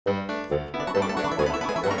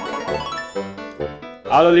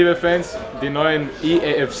Hallo liebe Fans, die neuen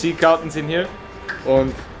EAFC-Karten sind hier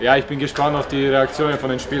und ja, ich bin gespannt auf die Reaktionen von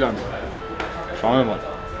den Spielern. Schauen wir mal.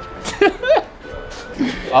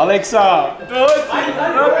 Alexa!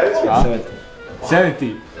 Ja.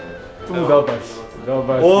 70. Du Robert.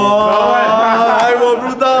 Oh, I will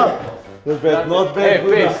do that! Not bad, not bad. Hey,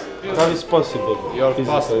 please. How is possible? You're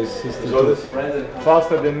faster.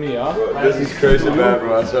 Faster than me, huh? This is crazy bad,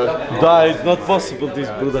 bro. That is not possible, this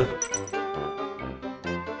brother.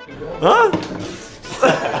 Huh?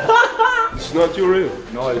 It's not you real.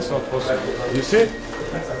 No, it's not possible. You see?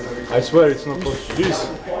 I swear it's not possible. This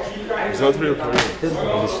is not real.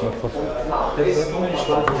 It's not possible.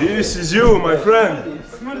 This is you, my friend.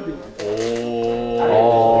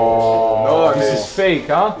 Oh, no, this is fake,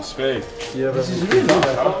 huh? It's fake. Yeah, this is real.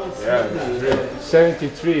 Yeah, it's real.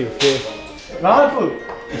 73, okay. Nagel!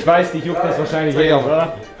 Ich weiß, dich juckt das wahrscheinlich eher,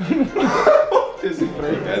 oder? Ja,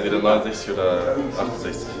 entweder 69 oder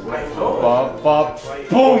 68.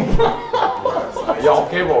 Boom! Ja,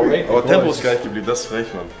 okay, Bro. Aber Tempo ist gleich geblieben, das ist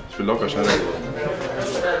frech, Mann. Ich will locker schneller.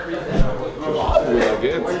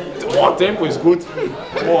 Boah, Tempo ist gut.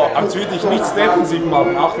 Boah, als würde ich nichts defensiv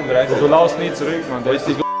machen, 38. Du laufst nie zurück, Mann. Das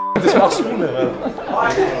machst du nicht.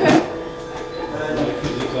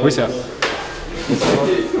 Wo ist er?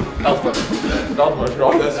 Das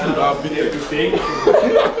war bitte gedenken.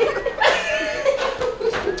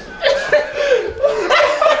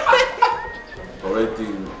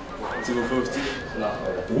 Rating 57.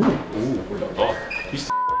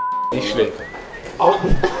 Nicht schlecht.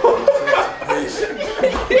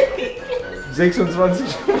 26.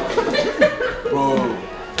 Bro,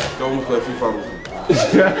 da muss bei FIFA rufen.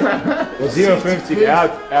 57, er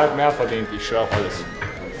hat mehr verdient, ich schwör alles.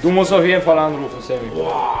 Du musst auf jeden Fall anrufen, Sammy.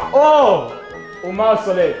 Oh! Omar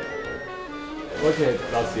Solet. Okay,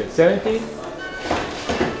 das hier. 70?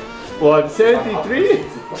 What, 73?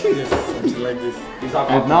 Yes, something like this.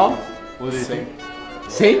 And now? What do you think?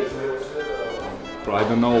 Same? Bro, I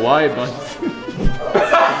don't know why, but...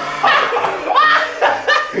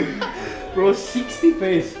 Bro, 60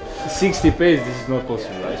 pace. 60 pace, this is not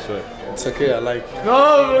possible, I swear. It's okay, I like.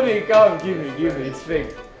 No, Rudy, come, give me, it's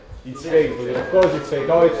fake. It's fake, Rudy. Of course it's fake.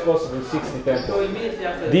 How it's possible, 60 tempo.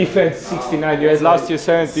 Defense 69, you had last year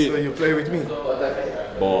 70. So you play with me?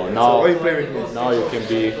 Oh, now, So you play with me? now you can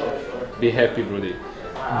be happy, Rudy.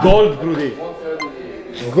 Gold, Rudy.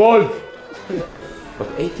 Gold. But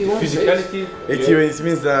 81? Physicality? 81, it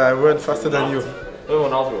means that I run faster than you. Do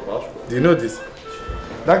you know this?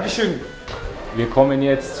 Dankeschön. Wir kommen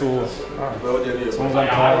jetzt zu unserem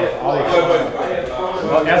Teil.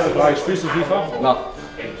 Erste Frage, spielst du FIFA? Nein.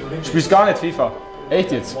 Spielst gar nicht FIFA?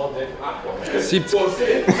 Echt jetzt? 70.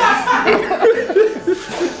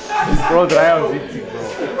 Bro, 73, Bro.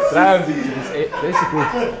 73 ist gut.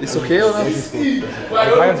 Ist okay, oder? Das ist gut.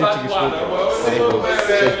 73 ist gut, Bro. Sehr gut.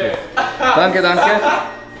 Sehr gut. Danke, danke.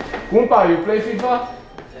 Kumpa, you play FIFA?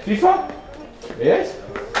 FIFA? Yes?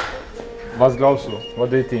 Was glaubst du? What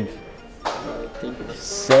do you think?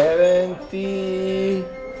 70.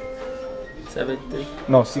 70.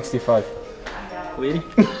 No, 65. Really?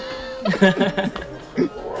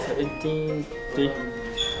 73.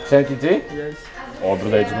 73? Yes. Oh,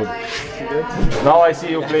 brother, it's good. Good? Now I see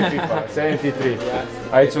you play FIFA. 73.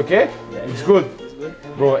 Yeah. It's okay? Yeah. It's good. It's good.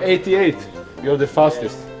 Bro, 88. You're the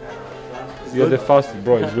fastest. You're the fastest,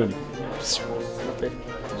 bro. It's good. Okay.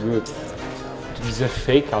 It's good. This is a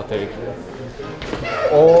fake Karte.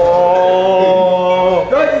 Oh!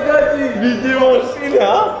 Video machine,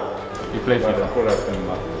 huh? You play FIFA.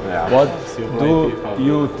 What do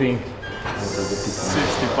you think?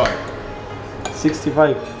 65.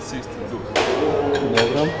 65. 62.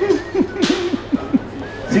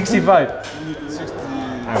 65.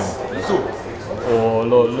 62. Oh,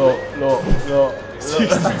 low.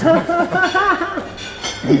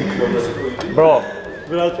 Bro,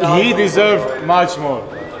 he deserves much more.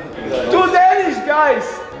 Two Danish guys!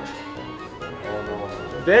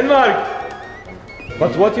 Denmark!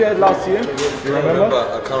 But what you had last year? You remember?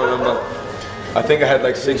 I can't remember. I think I had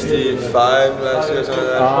like 65 last year or something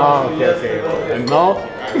like that. Ah, okay. And now?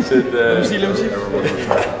 Is it,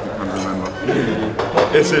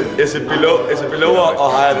 is it below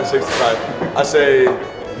or higher than 65? I say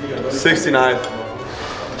 69.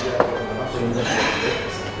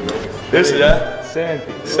 Is it, yeah?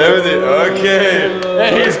 70. 70, okay.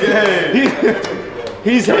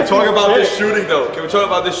 He's Can we talk about this shooting though? Can we talk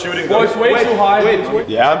about this shooting though? It's way too high. Wait.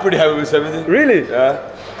 Yeah, I'm pretty happy with 70. Really? Yeah,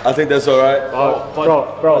 I think that's alright.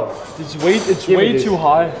 Bro. It's way too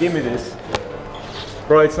high. Give me this.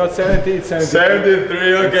 Bro, it's not 70, it's 73.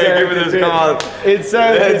 73, okay, give me this, come on. It's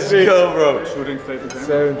 73. Let's go, bro.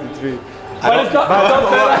 73. Why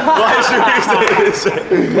should we say this?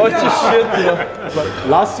 What the shit, bro? But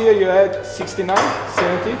last year you had 69,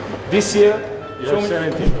 70. This year you have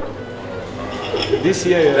 70. This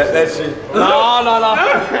year you have... Let's see. No.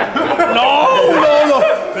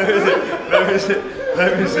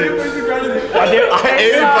 Let me see.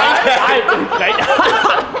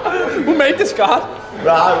 Who made this card?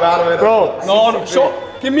 Bro, No, show.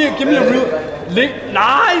 Give me a real link.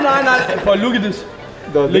 Nej. For look at this.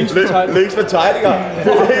 Links verteilen. Linksverteidiger.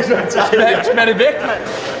 Linksverteidiger. Smær det væk, mand.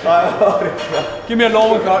 Give me a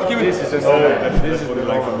normal card. Give me this. this is the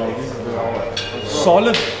normal.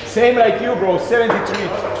 Solid. Same like you, bro. 73.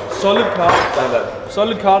 Solid card.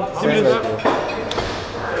 Solid card. Give me this.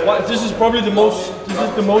 What, this is probably the most. This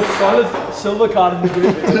is the most solid silver card in the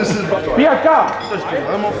game. Piaka!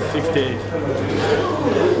 68.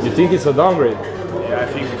 You think it's a downgrade? Yeah, I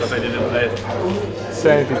think because I didn't play it.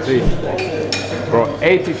 73. Bro,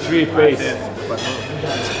 83 pace.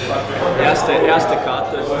 Erste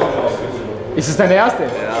Karte. Ist es deine erste? Ja,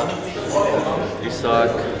 ich sag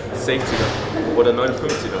 60er oder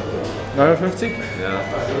 59er. 59? Ja,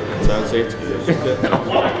 62.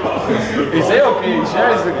 Ist eh okay, ich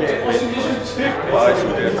höre es okay.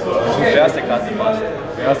 Erste Karte.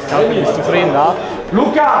 Erste Karte, bist du zufrieden, da?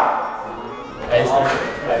 Luca!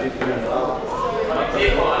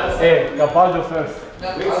 Hey, Capaldo first.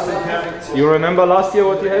 You remember last year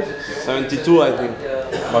what you had? 72, I think.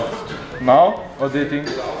 But now, what do you think?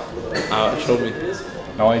 Show me.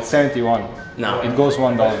 No, it's 71. No. It goes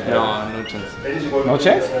one down. No, no chance. No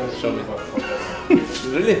chance? Show me.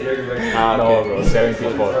 Really? No, bro,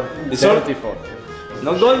 74. It's 74.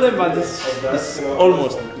 Not golden, but it's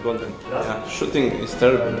almost golden. Yeah, shooting is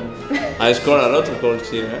terrible. I score a lot of goals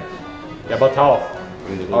here. Eh? Yeah, but how?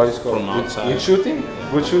 Really good. How you score? From outside. Good shooting?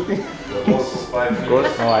 Good shooting? Of course.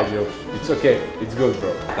 No, I joke. It's okay. It's good,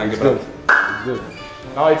 bro. Thank It's you, good. It's good.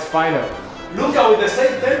 Now it's final. Luca with the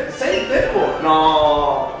same tempo.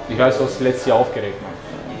 No. Ich weiß, du hast das letzte Jahr aufgeregt, Mann.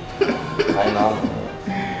 Keine Ahnung.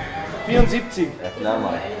 74. Ja, klar,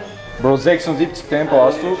 Mann. Bro, 76 Tempo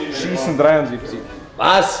hast du, Schießen 73.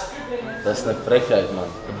 Was? Das ist eine Frechheit, Mann.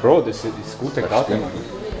 Bro, das ist gute Karte, Mann.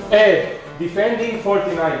 Ey, Defending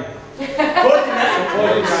 49.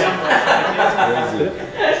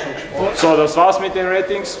 So, das war's mit den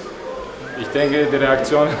Ratings. Ich denke, die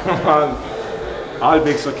Reaktionen waren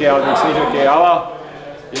halbwegs okay, halbwegs nicht okay, aber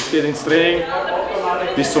jetzt geht ins Training.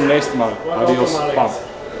 Bis zum nächsten Mal. Adios. Bam.